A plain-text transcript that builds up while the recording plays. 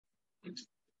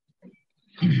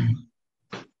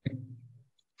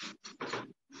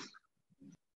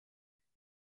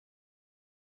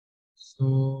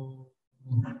So,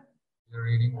 we're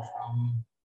reading from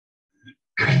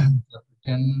chapter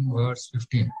 10, verse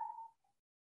 15.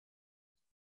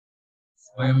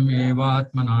 Swayam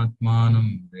evatmanatmanam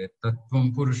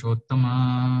vetatvam purushottama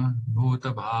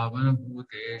bhuta bhavana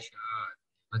bhutesha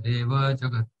deva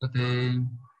jagatpate.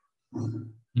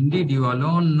 Indeed, you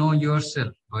alone know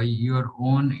yourself by your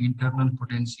own internal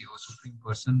potency, O Supreme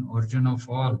Person, origin of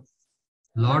all,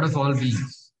 Lord of all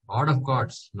beings, God of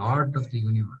gods, Lord of the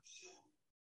universe.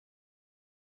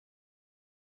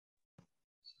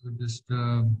 So just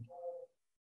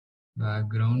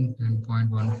background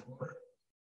 10.14.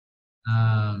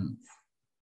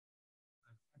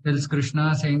 Tells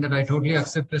Krishna saying that I totally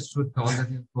accept as truth all that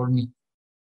you told me.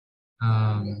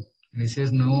 He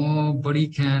says nobody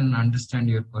can understand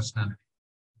your personality.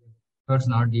 Because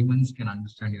not demons can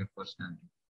understand your personality.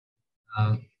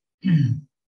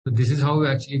 So this is how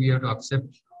actually we have to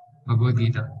accept Bhagavad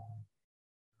Gita.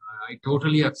 I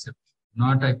totally accept,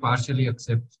 not I partially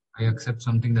accept. I accept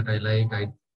something that I like, I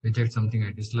reject something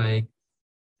I dislike.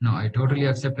 No, I totally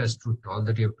accept as truth all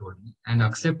that you have told me. And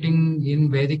accepting in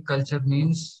Vedic culture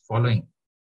means following.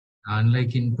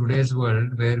 Unlike in today's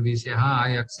world where we say,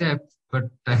 I accept, but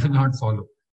I will not follow.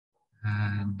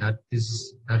 And that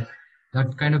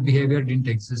kind of behavior didn't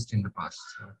exist in the past.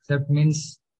 So accept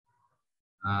means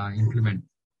implement.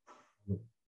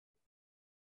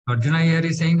 Arjuna here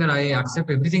is saying that I accept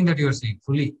everything that you are saying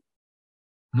fully.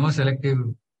 No selective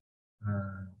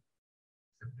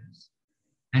acceptance.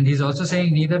 And he's also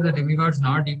saying neither the demigods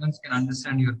nor demons can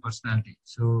understand your personality.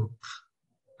 So,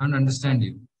 can't understand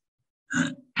you.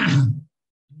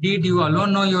 Indeed, you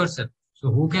alone know yourself.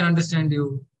 So, who can understand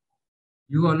you?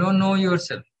 You alone know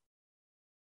yourself.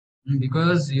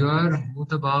 Because you are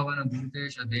Bhuta Bhavana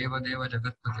Bhutesha Deva Deva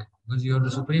Jagatpate. Because you are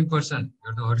the Supreme Person.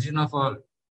 You are the origin of all.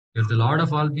 You are the Lord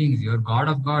of all beings. You are God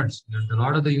of gods. You are the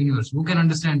Lord of the universe. Who can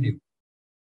understand you?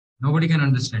 Nobody can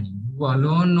understand you. You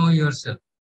alone know yourself.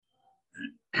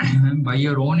 By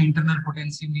your own internal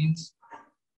potency means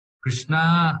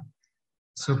Krishna.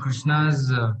 So Krishna's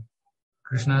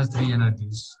three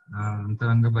energies,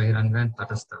 Antaranga, Bahiranga, and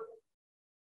Tatastha.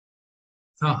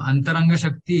 So Antaranga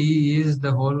Shakti is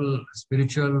the whole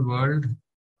spiritual world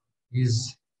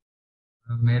is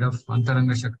made of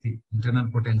Antaranga Shakti, internal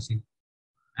potency.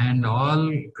 And all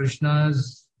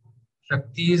Krishna's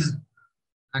Shaktis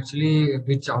actually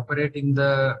which operate in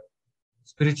the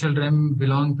spiritual realm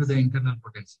belong to the internal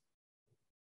potency.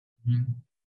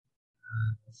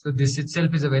 So this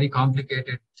itself is a very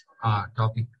complicated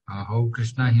topic, how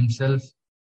Krishna himself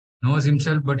knows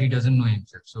himself, but he doesn't know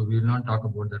himself. So we will not talk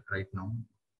about that right now.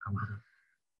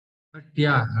 But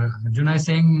yeah, Arjuna is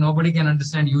saying nobody can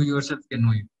understand you yourself can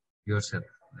know you yourself.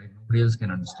 Right? Nobody else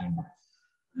can understand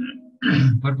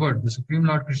you. But what? The Supreme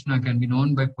Lord Krishna can be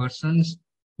known by persons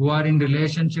who are in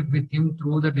relationship with him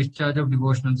through the discharge of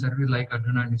devotional service like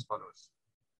Arjuna and his followers.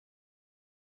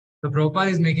 So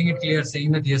Prabhupada is making it clear,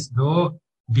 saying that yes, though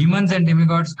demons and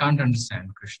demigods can't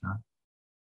understand Krishna,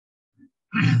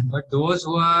 but those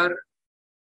who are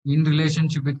in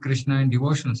relationship with Krishna in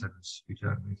devotional service, which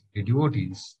are basically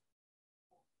devotees,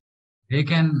 they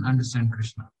can understand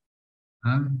Krishna.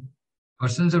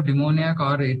 Persons of demoniac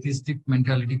or atheistic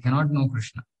mentality cannot know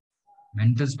Krishna.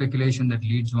 Mental speculation that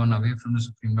leads one away from the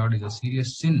Supreme Lord is a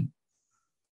serious sin.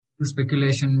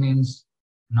 Speculation means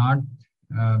not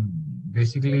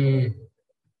basically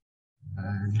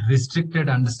restricted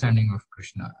understanding of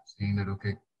Krishna, saying that,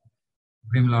 okay,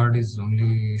 Supreme Lord is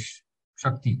only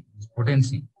Shakti, his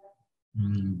potency,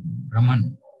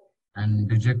 Brahman, and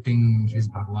rejecting his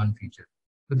Bhagavan feature.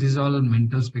 So this is all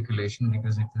mental speculation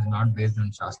because it is not based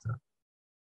on Shastra,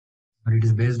 but it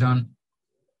is based on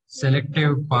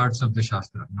selective parts of the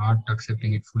Shastra, not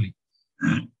accepting it fully.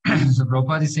 So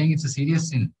Prabhupada is saying it's a serious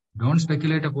sin. Don't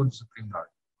speculate about the Supreme Lord.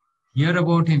 Hear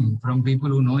about him from people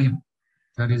who know him,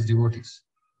 that is devotees.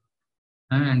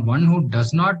 And one who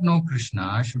does not know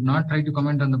Krishna should not try to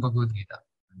comment on the Bhagavad Gita.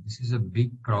 This is a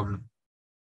big problem.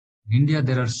 In India,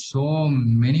 there are so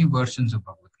many versions of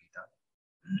Bhagavad Gita.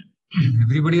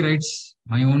 Everybody writes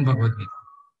my own Bhagavad Gita.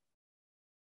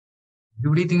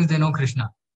 Everybody thinks they know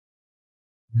Krishna.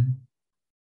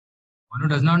 One who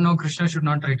does not know Krishna should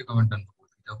not try to comment on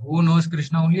Bhagavad Gita. Who knows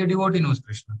Krishna? Only a devotee knows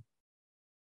Krishna.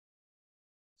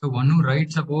 So one who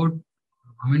writes about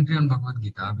commentary on Bhagavad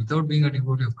Gita without being a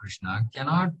devotee of Krishna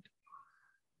cannot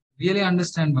really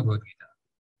understand Bhagavad Gita.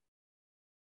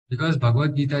 Because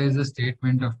Bhagavad Gita is a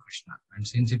statement of Krishna. And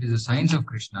since it is a science of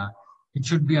Krishna, it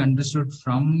should be understood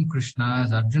from Krishna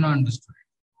as Arjuna understood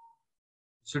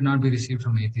it. should not be received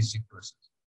from atheistic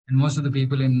persons. And most of the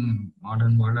people in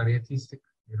modern world are atheistic.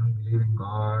 They don't believe in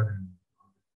God and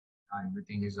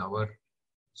everything is our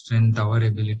strength, our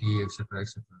ability, etc.,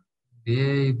 etc.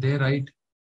 They write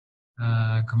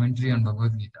commentary on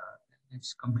Bhagavad Gita.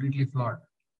 It's completely flawed.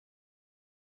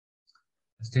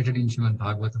 Stated in Srimad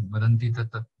Bhagavatam, Vadanti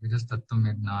tat vidas tattvam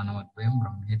yajnanam advayam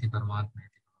brahmeti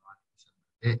paramatmeti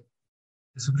paramatmeti.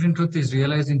 The supreme truth is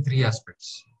realized in three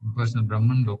aspects: impersonal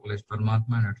Brahman, localized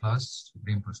Paramatma, and at last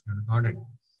supreme personality of Godhead.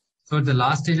 So at the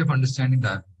last stage of understanding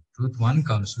the truth, one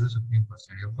comes to the supreme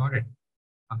personality of Godhead.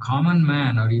 A common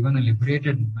man or even a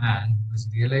liberated man who has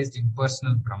realized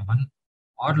impersonal Brahman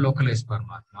or localized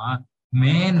Paramatma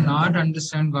may not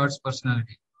understand God's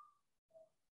personality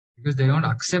because they don't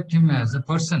accept him as a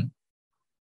person.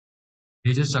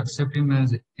 They just accept him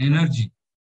as energy.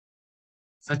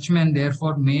 Such men,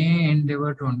 therefore, may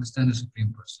endeavor to understand the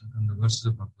Supreme Person from the verses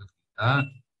of Bhagavad Gita,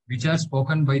 which are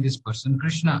spoken by this person,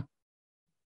 Krishna.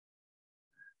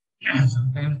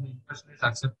 Sometimes the persons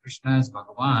accept Krishna as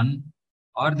Bhagavan,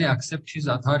 or they accept his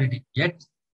authority. Yet,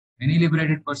 many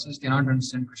liberated persons cannot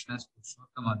understand Krishna as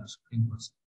Purushottama, the Supreme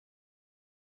Person.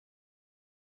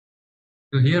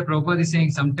 So here Prabhupada is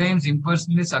saying sometimes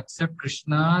impersonalists accept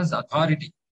Krishna's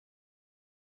authority,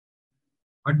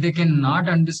 but they cannot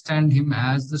understand him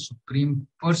as the Supreme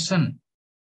Person.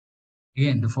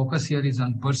 Again, the focus here is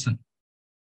on person.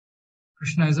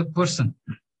 Krishna is a person.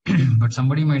 But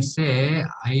somebody might say,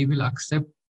 I will accept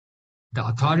the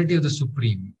authority of the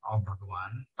Supreme, of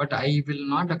Bhagavan, but I will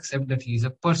not accept that he is a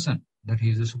person, that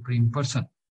he is a Supreme Person.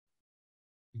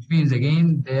 Which means,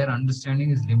 again, their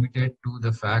understanding is limited to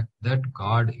the fact that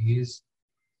God is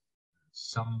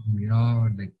some,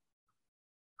 like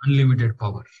unlimited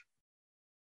power.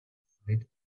 Right?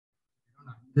 They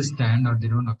don't understand or they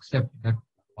don't accept that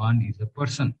one is a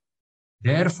person.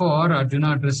 Therefore,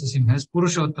 Arjuna addresses him as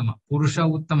Purushottama, Purusha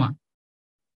Uttama.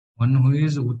 One who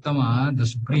is Uttama, the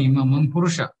Supreme among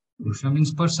Purusha. Purusha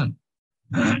means person.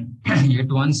 Yet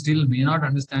one still may not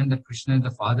understand that Krishna is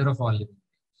the father of all living beings.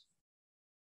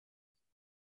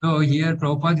 So here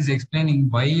Prabhupada is explaining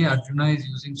why Arjuna is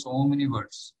using so many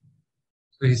words.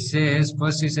 So he says,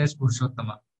 first he says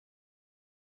Purushottama.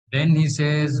 Then he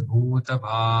says Bhuta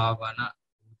Bhavana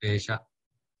Bhutesha.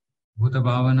 Bhuta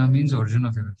Bhavana means origin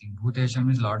of everything. Bhutesha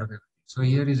means Lord of everything. So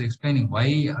here he is explaining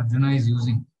why Arjuna is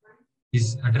using,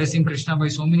 is addressing Krishna by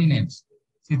so many names.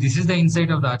 See, this is the insight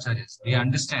of the Acharyas. They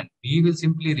understand. We will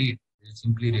simply read. We will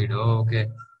simply read, oh, okay,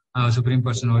 Supreme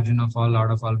Person, origin of all, Lord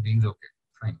of all beings, okay,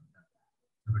 fine.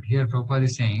 But here Prabhupada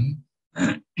is saying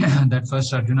that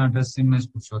first Arjuna addressed him as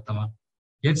Purushottama.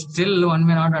 Yet still one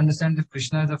may not understand that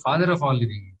Krishna is the father of all living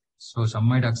entities. So some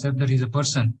might accept that he is a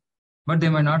person, but they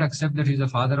might not accept that he is the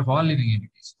father of all living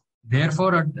entities.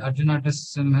 Therefore, Arjuna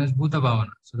addresses him as Bhuta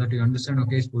Bhavana, so that you understand,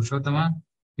 okay, is Purushottama,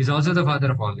 is also the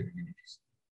father of all living entities.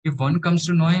 If one comes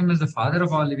to know him as the father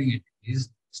of all living entities,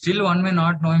 still one may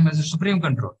not know him as a supreme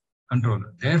controller.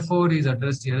 Therefore, he is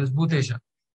addressed here as Bhutesha.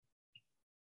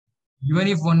 Even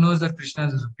if one knows that Krishna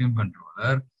is the supreme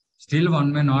controller, still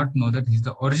one may not know that he is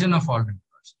the origin of all living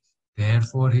persons.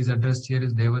 Therefore, he is addressed here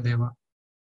as Deva Deva.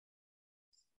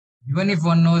 Even if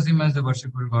one knows him as the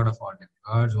worshipful God of all living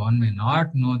gods, one may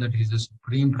not know that he is the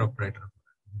supreme proprietor of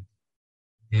all.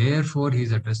 Therefore, he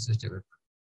is addressed as Jagat.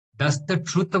 Thus, the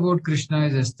truth about Krishna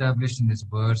is established in this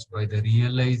verse by the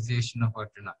realization of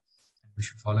Arjuna. We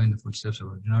should follow in the footsteps of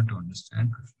Arjuna to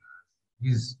understand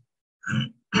Krishna.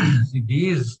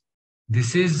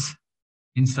 This is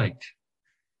insight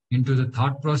into the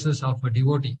thought process of a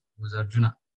devotee who is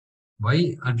Arjuna.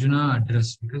 Why Arjuna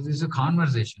address? Because this is a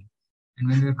conversation. And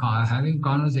when we are having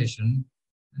conversation,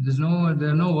 there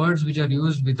are no words which are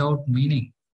used without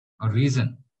meaning or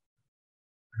reason.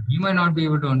 He might not be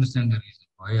able to understand the reason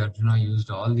why Arjuna used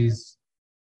all these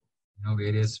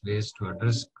various ways to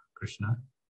address Krishna.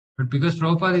 But because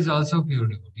Prabhupada is also pure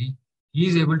devotee, he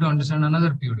is able to understand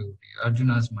another pure devotee,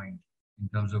 Arjuna's mind, in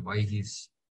terms of why he is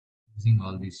using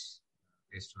all these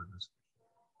ways to address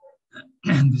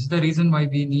Krishna. This is the reason why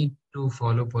we need to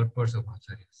follow purpose of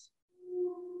Acharyas.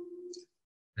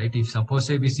 Right? If suppose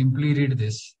we simply read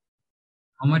this,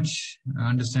 how much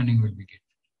understanding will we get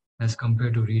as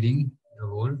compared to reading the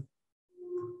whole?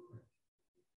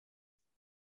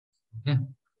 Okay.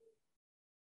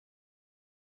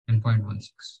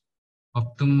 10.16.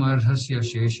 Aptum arhasya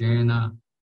sheshena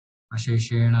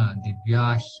asheshena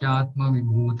divyahyatma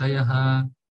vibhutayaha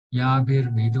yabhir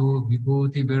vidu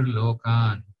vibhutibhir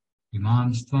lokan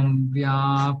imam stvam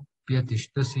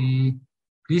vyapyatishtasi.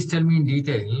 Please tell me in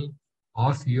detail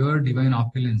of your divine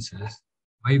opulences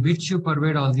by which you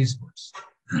pervade all these words.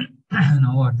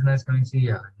 Now Arjuna is coming, see,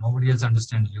 nobody else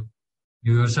understands you.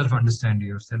 You yourself understand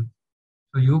yourself.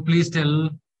 So you please tell,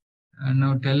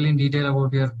 now tell in detail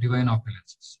about your divine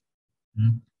opulences.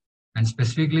 And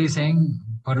specifically saying,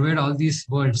 pervade all these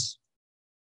words.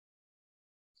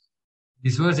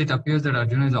 This verse, it appears that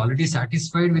Arjuna is already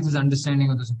satisfied with his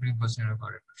understanding of the Supreme Personality of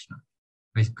Godhead Krishna.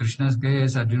 By Krishna's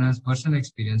grace, Arjuna's personal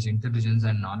experience, intelligence,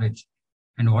 and knowledge,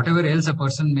 and whatever else a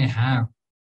person may have,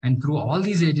 and through all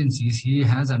these agencies, he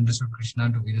has understood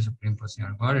Krishna to be the Supreme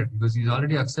Personality of Godhead, because he's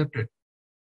already accepted.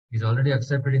 He's already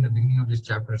accepted in the beginning of this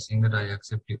chapter, saying that I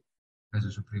accept you as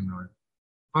a Supreme Lord.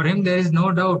 For him, there is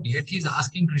no doubt, yet he is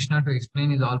asking Krishna to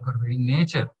explain his all-pervading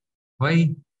nature.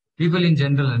 Why? People in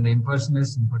general and the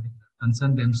impersonalists in particular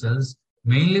concern themselves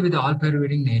mainly with the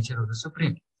all-pervading nature of the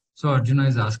Supreme. So Arjuna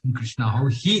is asking Krishna how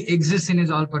he exists in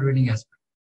his all-pervading aspect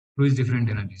through his different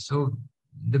energies. So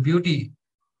the beauty.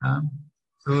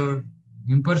 So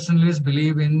impersonalists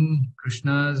believe in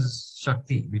Krishna's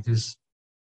Shakti, which is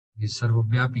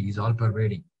Sarvabhyapi, is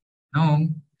all-pervading. Now,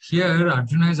 here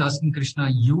Arjuna is asking Krishna,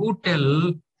 you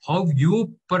tell how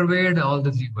you pervade all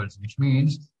the three worlds, which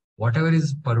means whatever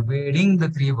is pervading the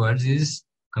three worlds is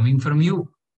coming from you.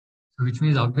 So which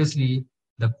means obviously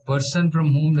the person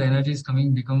from whom the energy is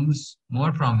coming becomes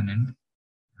more prominent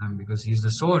because he is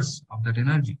the source of that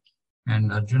energy.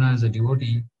 And Arjuna as a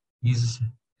devotee is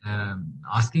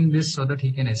asking this so that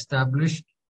he can establish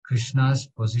Krishna's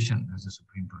position as the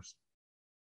Supreme Person.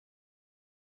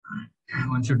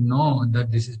 One should know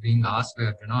that this is being asked by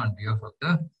Arjuna on behalf of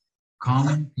the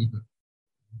common people.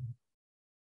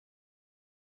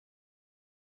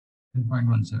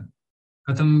 10.1, sir.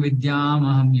 Katham vidyam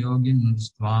aham yogin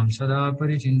stvam sada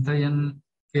parichintayan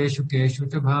keshu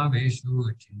keshu cha bhaveshu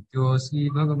chintyosi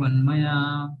bhagavan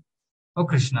maya. O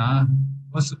Krishna,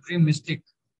 O Supreme Mystic,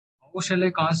 how shall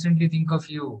I constantly think of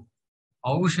you?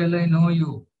 How shall I know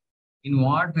you? In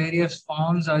what various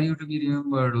forms are you to be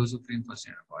remembered, O Supreme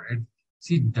Personality of Godhead?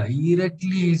 See, directly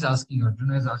he is asking,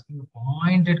 Arjuna is asking a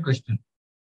pointed question,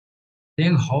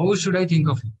 saying, how should I think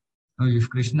of you? Now, if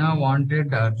Krishna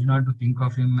wanted Arjuna to think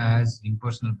of him as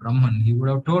impersonal Brahman, he would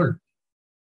have told.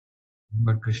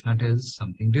 But Krishna tells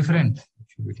something different. It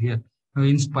should be here. Now,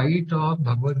 in spite of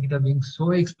Bhagavad Gita being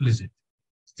so explicit,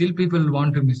 still people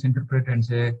want to misinterpret and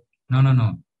say,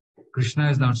 no,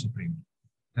 Krishna is not supreme.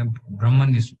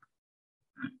 Brahman is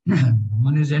supreme.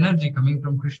 Brahman is energy coming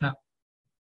from Krishna.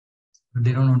 But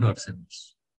they don't want to accept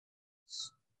this.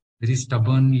 Very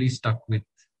stubbornly stuck with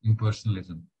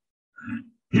impersonalism.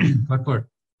 Purport.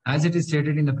 As it is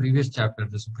stated in the previous chapter,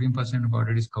 the Supreme Personality of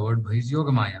Godhead is covered by his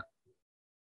Yogamaya.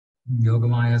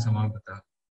 Yogamaya Samavata.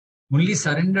 Only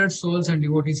surrendered souls and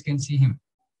devotees can see him.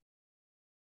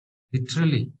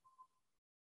 Literally,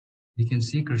 we can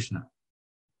see Krishna.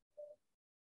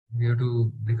 We have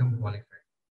to become qualified.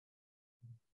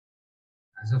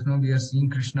 As of now, we are seeing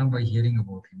Krishna by hearing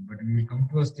about him, but we will come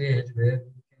to a stage where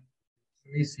we can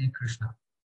actually see Krishna.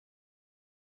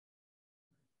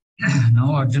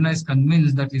 Now Arjuna is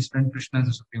convinced that his friend Krishna is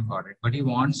the Supreme Godhead, but he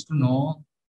wants to know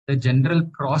the general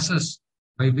process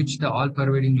by which the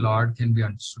all-pervading Lord can be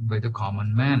understood by the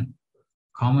common man.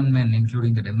 Common men,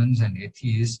 including the demons and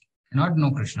atheists, cannot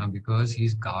know Krishna because he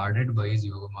is guarded by his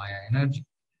Yogamaya energy.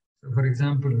 So, for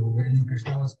example, when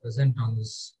Krishna was present on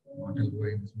this mortal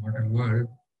world,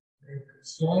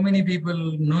 so many people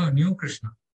knew Krishna,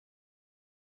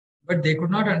 but they could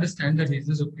not understand that he is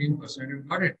the Supreme Personality of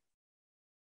Godhead.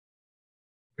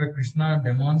 Krishna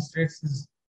demonstrates his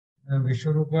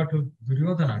Vishwarupa to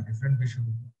Duryodhana, different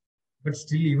Vishwarupa. But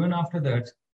still, even after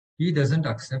that, he doesn't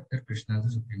accept that Krishna is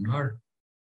the Supreme Lord.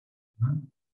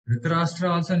 Dhritarashtra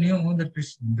also knew that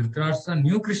Dhritarashtra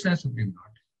knew Krishna as Supreme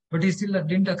Lord, but he still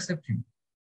didn't accept him.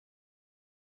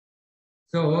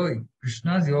 So,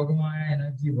 Krishna's Yogamaya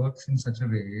energy works in such a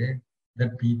way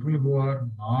that people who are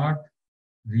not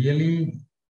really,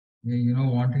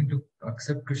 wanting to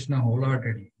accept Krishna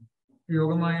wholeheartedly,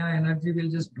 Yogamaya energy will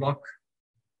just block.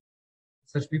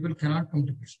 Such people cannot come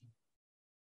to Krishna.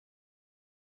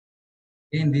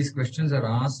 Again, these questions are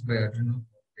asked by Arjuna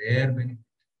for their benefit.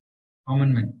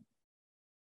 Common men.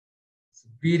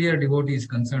 Superior devotee is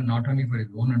concerned not only for his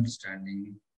own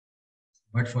understanding,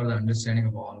 but for the understanding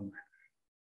of all men.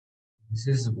 This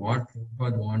is what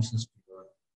Prabhupada wants us to do.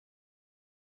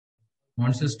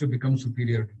 Wants us to become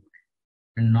superior devotee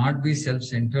and not be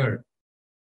self-centered,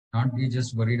 not be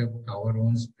just worried about our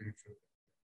own spiritual.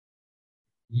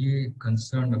 Be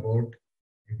concerned about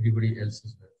everybody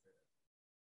else's welfare.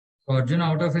 So Arjuna,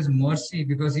 out of his mercy,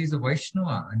 because he is a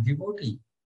Vaishnava, a devotee,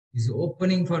 is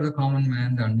opening for the common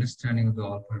man the understanding of the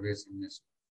all-pervasiveness.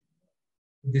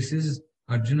 This is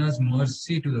Arjuna's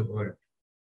mercy to the world.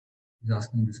 He is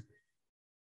asking this question.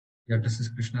 He addresses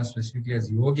Krishna specifically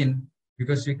as Yogin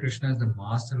Because Sri Krishna is the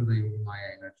master of the Yoga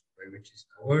Maya energy, by which is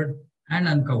covered and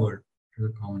uncovered to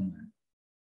the common man.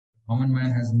 The common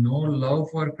man has no love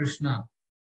for Krishna.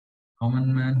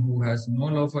 Common man who has no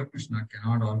love for Krishna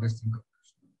cannot always think of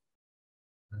Krishna.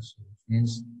 That's what it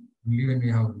means. Only when we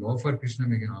have love for Krishna,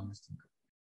 we can always think of Him.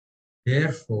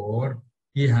 Therefore,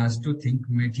 he has to think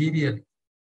materially.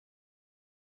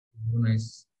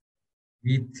 Nice.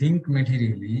 We think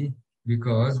materially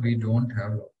because we don't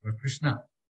have love for Krishna.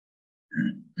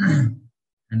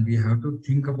 And we have to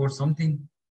think about something,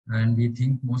 and we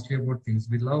think mostly about things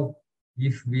we love.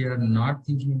 If we are not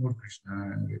thinking about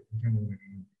Krishna and we are thinking about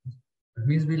material things, that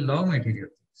means we love material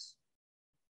things.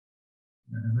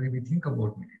 That's why we think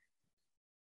about material.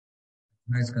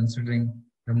 Nice, considering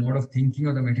the mode of thinking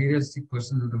of the materialistic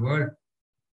persons of the world.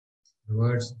 The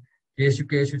words Keshu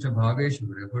Keshu Cha Bhaveshu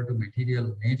refer to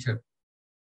material nature.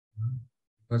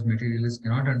 Because materialists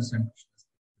cannot understand Krishna.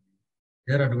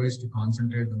 They are advised to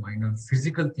concentrate the mind on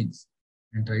physical things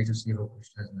and try to see how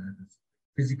Krishna is manifested.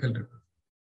 Physical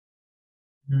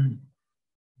representation.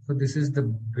 So this is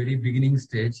the very beginning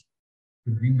stage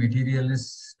to bring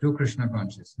materialists to Krishna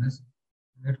consciousness.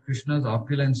 That Krishna's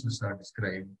opulences are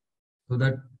described so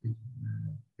that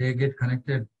they get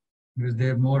connected because they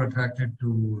are more attracted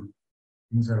to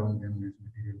things around them, this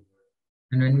material world.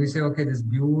 And when we say, okay, this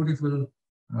beautiful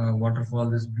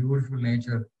waterfall, this beautiful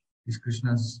nature is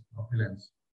Krishna's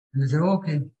opulence, and they say,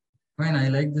 okay, fine, I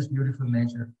like this beautiful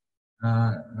nature.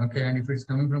 Okay, and if it's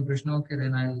coming from Krishna, okay,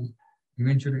 then I'll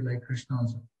eventually like Krishna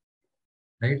also,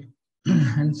 right?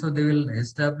 And so they will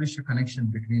establish a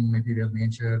connection between material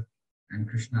nature and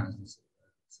Krishna.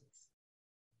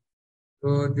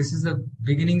 So this is the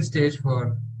beginning stage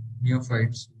for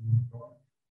neophytes who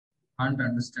can't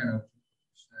understand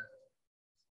Krishna.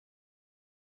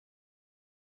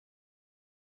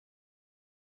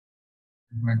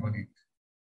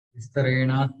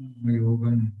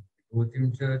 Vistarenatmyogam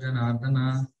Vibotim cha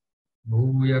Janardana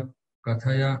Bhuya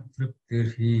Kathaya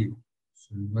Triptirhi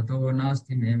Sunvato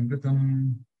Nasti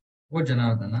Memritam. O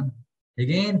Janardana,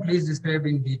 again please describe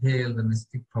in detail the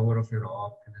mystic power of your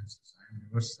opulences. I am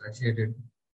never satiated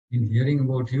in hearing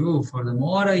about you, for the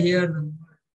more I hear, the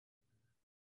more.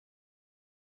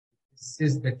 This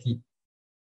is the key.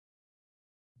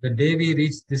 The day we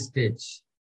reach this stage,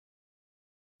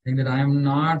 saying that I am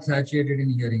not saturated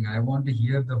in hearing, I want to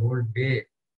hear the whole day.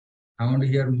 I want to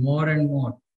hear more and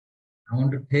more. I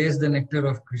want to taste the nectar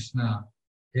of Krishna,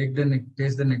 taste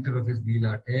the nectar of his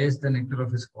Leela, taste the nectar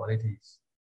of his qualities.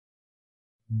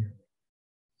 Yeah.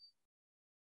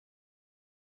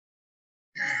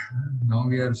 Now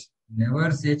we are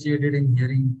never satiated in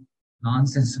hearing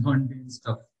nonsense mundane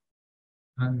stuff.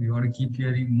 And we want to keep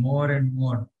hearing more and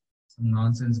more. Some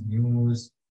nonsense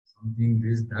news, something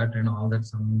this, that, and all that,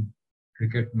 some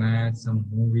cricket match, some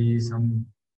movie, some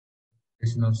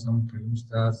of some film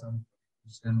star, some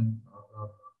politician,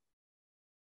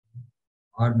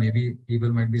 or maybe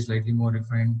people might be slightly more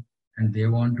refined and they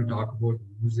want to talk about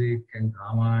music and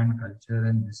drama and culture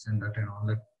and this and that and all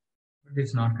that, but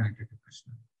it's not connected to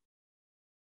Krishna.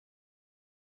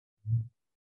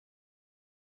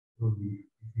 So if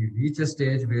we reach a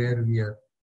stage where we are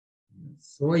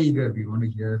so eager, we want to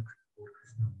hear about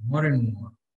Krishna more and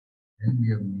more, then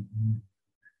we are making.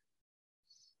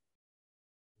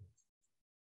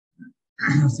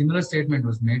 A similar statement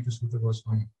was made to Sutta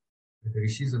Goswami, the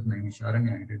rishis of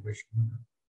Naimisharanya, edited by Srimad.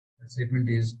 That statement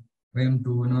is, Vayam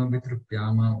tuna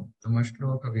vitrupyama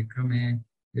uttamashloka vikrame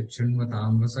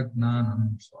yachinvatam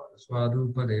vasagnanam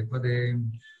swadu pade pade.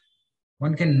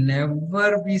 One can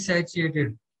never be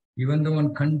satiated, even though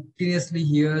one continuously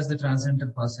hears the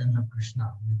transcendental pastimes of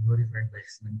Krishna, glorified by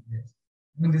excellent place.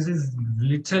 I mean, this is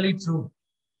literally true,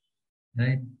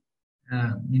 right?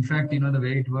 In fact, the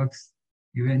way it works,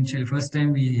 eventually, first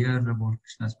time we hear about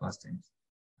Krishna's pastimes,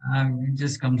 it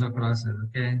just comes across as,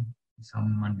 okay,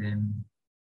 some mundane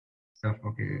stuff,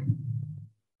 okay,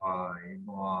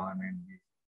 born and he's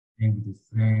playing with his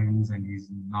friends and he's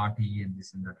naughty and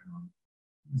this and that and all.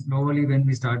 Slowly, when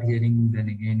we start hearing, then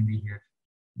again we hear.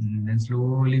 Then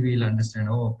slowly we'll understand,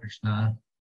 oh, Krishna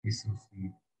is so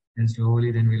sweet. Then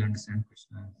slowly, then we'll understand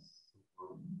Krishna.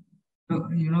 So,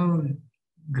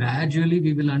 gradually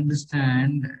we will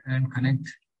understand and connect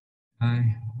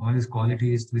all his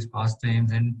qualities to his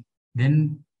pastimes, and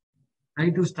then try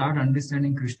to start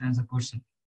understanding Krishna as a person.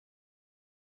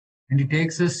 And it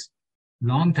takes us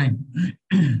long time.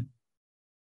 And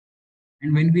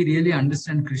when we really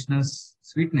understand Krishna's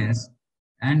sweetness,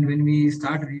 and when we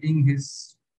start hearing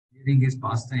his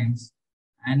pastimes,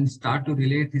 and start to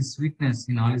relate his sweetness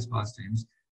in all his pastimes,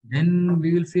 then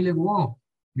we will feel like, wow,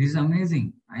 this is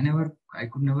amazing. I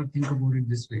could never think about it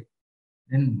this way.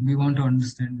 then we want to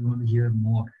understand, we want to hear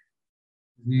more.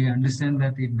 We understand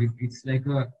that it's like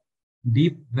a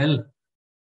deep well.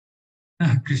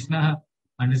 Krishna,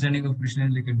 understanding of Krishna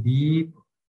is like a deep,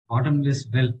 bottomless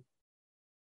well.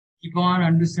 Keep on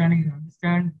understanding, you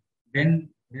understand, then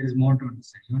there is more to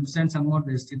understand. You understand some more,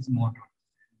 there is still some more to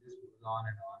understand. This goes on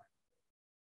and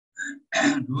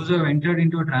on. Those who have entered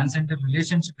into a transcendental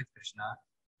relationship with Krishna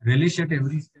relish at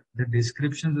every step the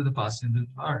descriptions of the past and the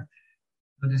Lord.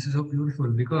 So this is so beautiful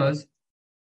because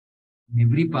in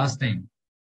every pastime,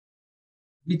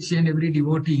 each and every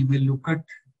devotee will look at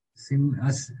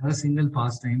a single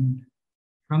pastime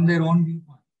from their own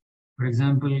viewpoint. For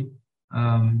example,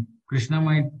 Krishna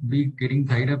might be getting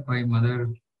tied up by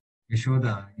Mother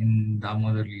Yashoda in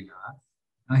Damodar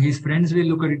Leela. His friends will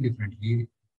look at it differently.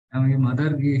 His mother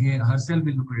herself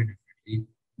will look at it differently.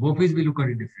 Gopis will look at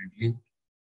it differently.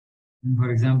 For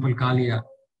example, Kaliya,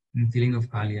 feeling of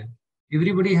Kaliya.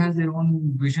 Everybody has their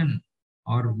own vision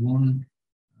or own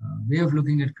way of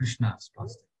looking at Krishna's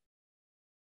pastime.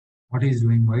 What he is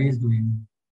doing, why he is doing,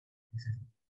 etc.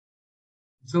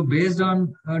 So based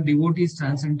on a devotee's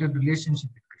transcendental relationship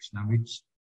with Krishna, which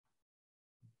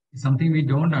is something we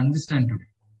don't understand today.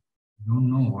 We don't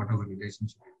know what our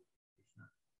relationship is with Krishna.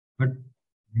 But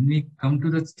when we come to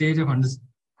that stage of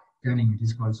understanding, it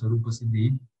is called Swarupa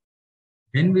Siddhi,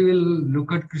 then we will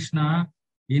look at Krishna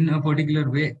in a particular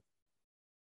way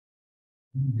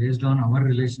based on our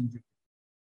relationship.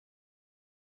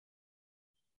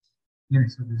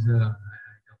 Yes, so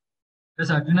this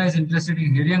Arjuna is interested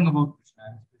in hearing about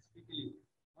Krishna, specifically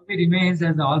how he remains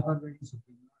as the all-pervading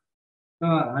Supreme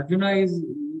Lord. So Arjuna is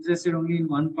interested only in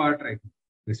one part right now,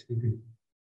 specifically,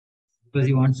 because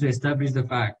he wants to establish the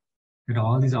fact that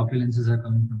all these opulences are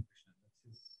coming from Krishna.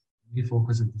 That's his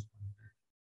focus at this point.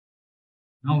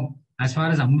 Now, as far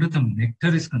as Amritam,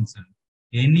 nectar is concerned,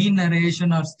 any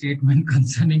narration or statement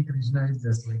concerning Krishna is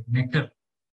just like nectar.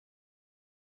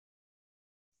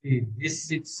 See,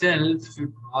 this itself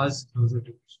should draw us closer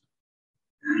to Krishna.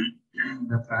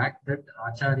 The fact that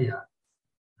Acharya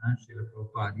and Srila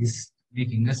Prabhupada is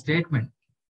making a statement,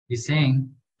 is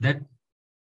saying that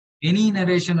any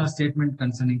narration or statement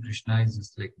concerning Krishna is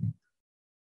just like nectar.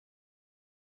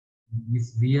 If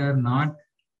we are not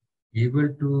able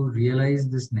to realize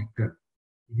this nectar,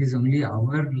 it is only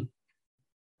our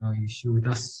issue with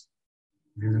us.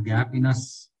 There is a gap in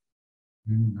us.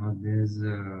 There is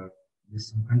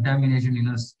some contamination in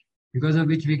us, because of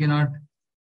which we cannot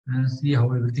see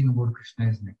how everything about Krishna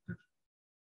is nectar.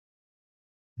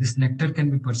 This nectar can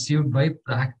be perceived by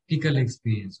practical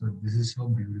experience. So this is so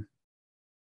beautiful.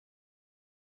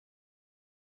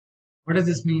 What does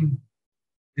this mean?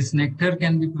 This nectar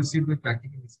can be perceived by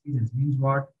practical experience. Means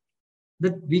what?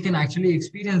 That we can actually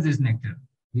experience this nectar.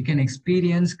 We can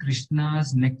experience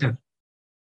Krishna's nectar.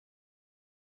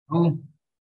 How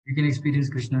we can experience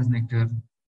Krishna's nectar?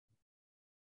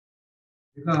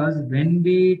 Because when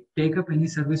we take up any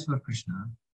service for Krishna,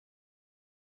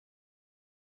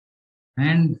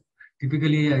 and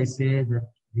typically I say that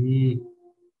we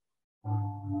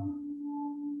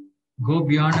go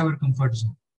beyond our comfort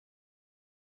zone.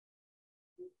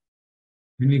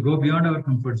 When we go beyond our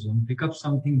comfort zone, pick up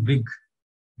something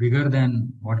bigger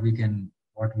than what we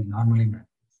normally manage,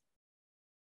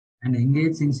 and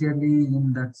engage sincerely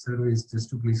in that service just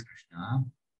to please Krishna,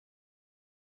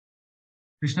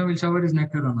 Krishna will shower his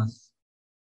nectar on us.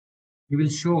 He will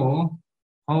show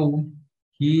how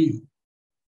he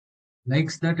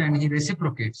likes that and he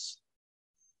reciprocates.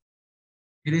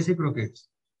 He reciprocates.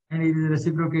 And his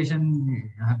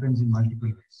reciprocation happens in multiple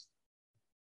ways.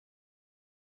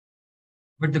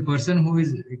 But the person who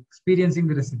is experiencing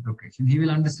the reciprocation, he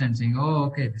will understand, saying, oh,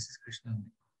 okay, this is Krishna.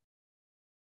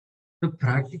 So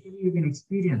practically you can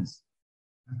experience.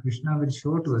 And Krishna will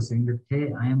show to us, saying that,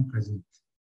 hey, I am present.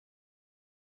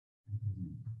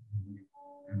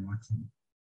 I'm watching.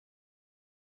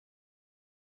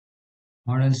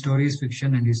 Modern stories,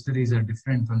 fiction, and histories are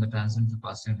different from the transcendental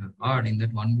pastimes of God, in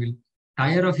that one will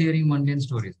tire of hearing mundane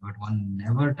stories, but one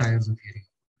never tires of hearing.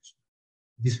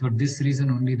 It is for this reason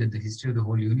only that the history of the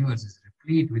whole universe is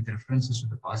replete with references to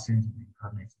the pastimes and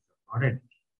incarnations of Godhead.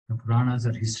 The Puranas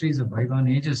are histories of bygone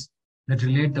ages that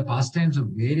relate the pastimes of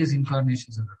various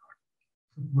incarnations of the God.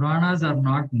 So Puranas are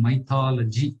not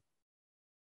mythology.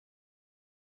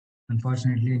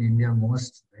 Unfortunately, in India,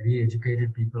 most very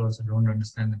educated people also don't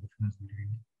understand the difference between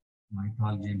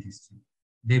mythology and history.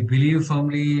 They believe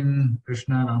firmly in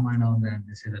Krishna, Rama, and all that, and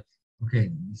they say that, okay,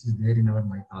 this is there in our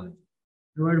mythology.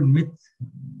 The word myth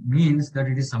means that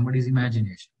it is somebody's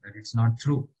imagination, that it's not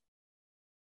true.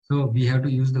 So we have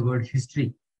to use the word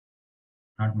history,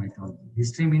 not mythology.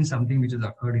 History means something which has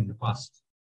occurred in the past.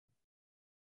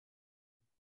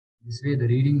 This way, the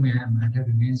reading matter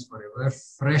remains forever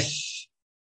fresh,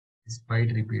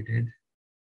 despite repeated,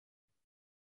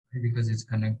 because it's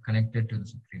connected to the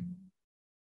Supreme.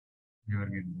 Never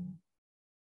get bored.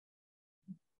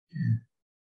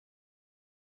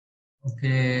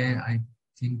 Okay, I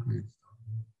think we'll stop.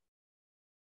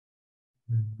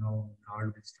 Now, Lord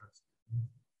will start.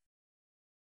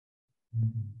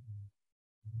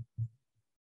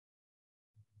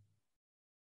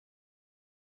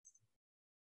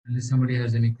 Unless somebody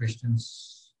has any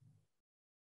questions,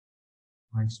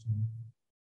 points to me.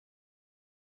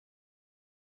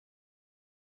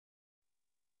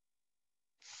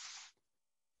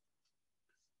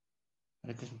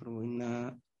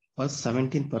 In first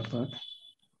 17th part,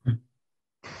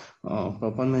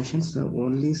 Prabhupada mentions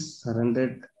only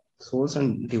surrendered souls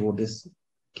and devotees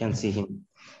can see him.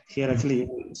 Here, actually,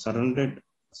 surrendered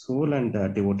soul and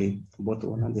devotee, both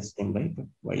one and the same, right?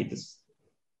 Why it is?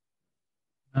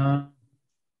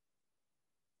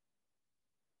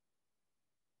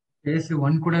 Yes,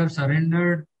 one could have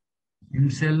surrendered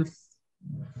himself,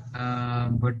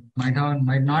 but might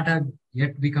not have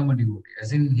yet become a devotee.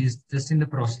 As in, he's just in the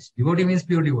process. Devotee means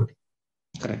pure devotee.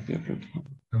 Correct.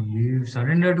 So we've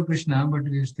surrendered to Krishna, but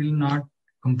we've still not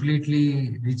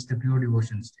completely reached the pure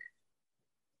devotion stage.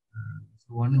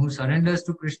 So one who surrenders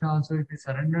to Krishna also, if he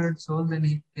surrendered soul, then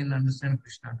he can understand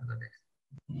Krishna to the next.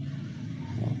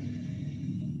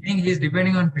 I think he is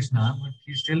depending on Krishna, but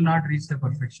he's still not reached the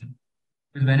perfection.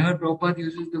 Because whenever Prabhupada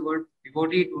uses the word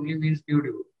devotee, it only means pure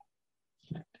devotee.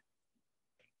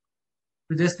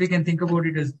 So just we can think about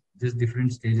it as just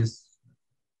different stages.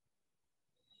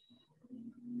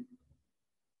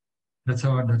 That's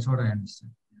what I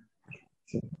understand.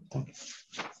 Sure. Thank you.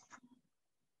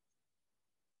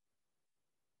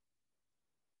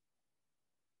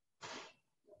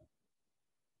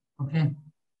 Okay.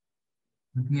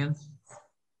 Nothing else?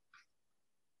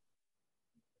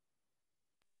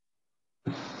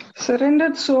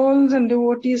 Surrendered souls and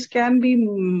devotees can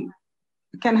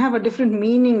have a different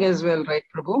meaning as well, right,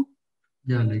 Prabhu?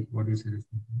 Yeah, like what you said.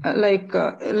 Like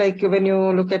when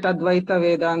you look at Advaita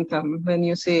Vedantam, when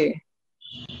you say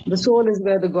the soul is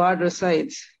where the God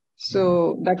resides,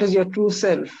 so that is your true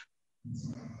self.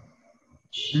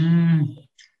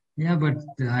 Yeah, but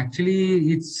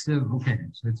actually it's okay.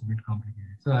 So it's a bit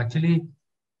complicated. So actually,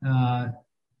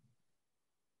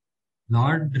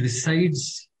 Lord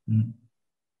resides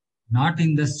not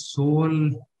in the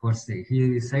soul per se. He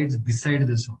resides beside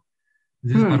the soul.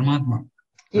 This is Paramatma.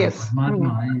 Yes.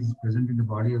 Paramatma is present in the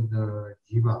body of the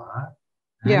Jiva,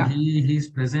 and he is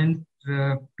present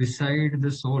beside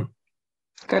the soul.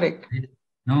 Correct. Right?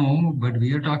 No, but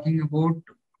we are talking about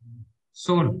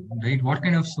soul, right? What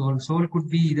kind of soul? Soul could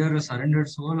be either a surrendered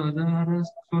soul or a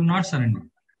soul not surrendered,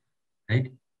 right?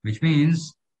 Which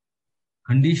means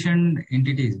conditioned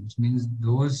entities, which means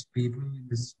those people in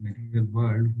this material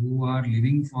world who are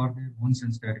living for their own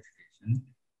sense gratification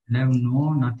and have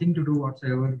nothing to do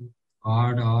whatsoever with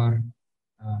God or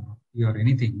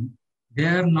anything. They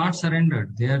are not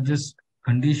surrendered. They are just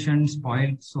conditioned,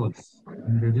 spoiled souls,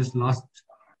 and they just lost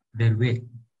their way,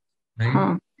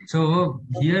 right? So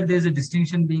here there's a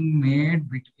distinction being made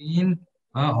between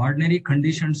an ordinary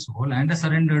conditioned soul and a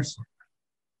surrendered soul.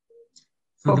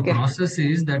 So the process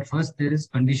is that first there is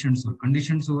conditioned soul.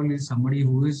 Conditioned soul is somebody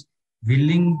who is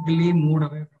willingly moved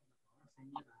away from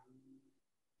the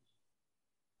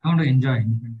I want to enjoy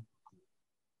independence.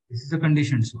 This is a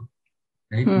conditioned soul,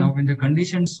 right? Now, when the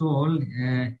conditioned soul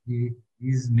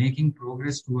is making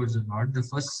progress towards the Lord, the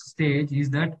first stage is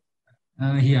that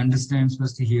he understands,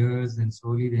 first he hears, then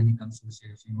slowly then he comes to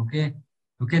saying,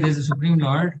 okay, there's a Supreme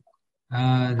Lord,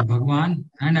 the Bhagwan,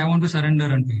 and I want to surrender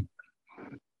unto him.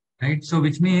 Right? So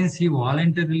which means he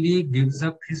voluntarily gives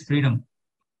up his freedom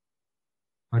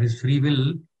or his free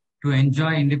will to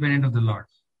enjoy independent of the Lord.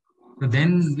 So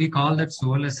then we call that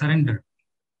soul as surrender.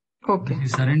 Okay. He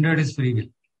surrendered his free will.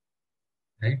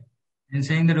 Right? And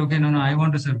saying that, okay, no, I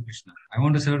want to serve Krishna. I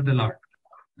want to serve the Lord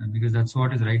because that's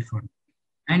what is right for me.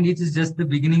 And it is just the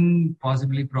beginning,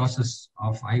 possibly, process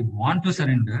of I want to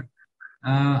surrender,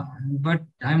 but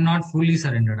I'm not fully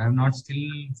surrendered. I'm not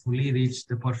still fully reached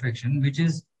the perfection, which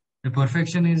is the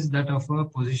perfection is that of a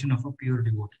position of a pure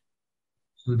devotee.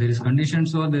 So there is conditioned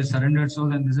soul, there is surrendered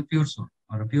soul, and there is a pure soul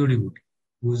or a pure devotee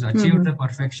who's achieved the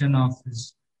perfection of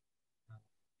his,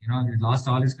 he lost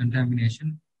all his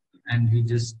contamination and he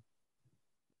just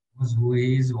knows who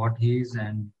he is, what he is,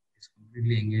 and is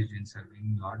completely engaged in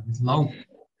serving Lord with love.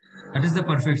 That is the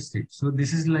perfect state. So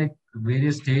this is like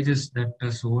various stages that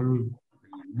a soul will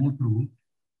move through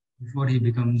before he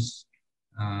becomes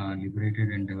liberated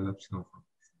and develops love.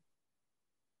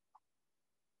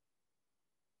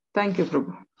 Thank you,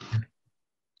 Prabhu.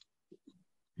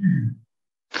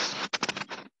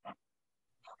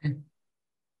 Okay.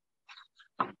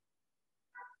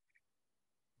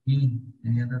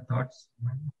 Any other thoughts?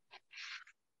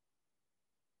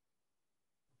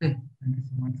 Okay, thank you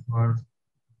so much for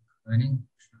joining.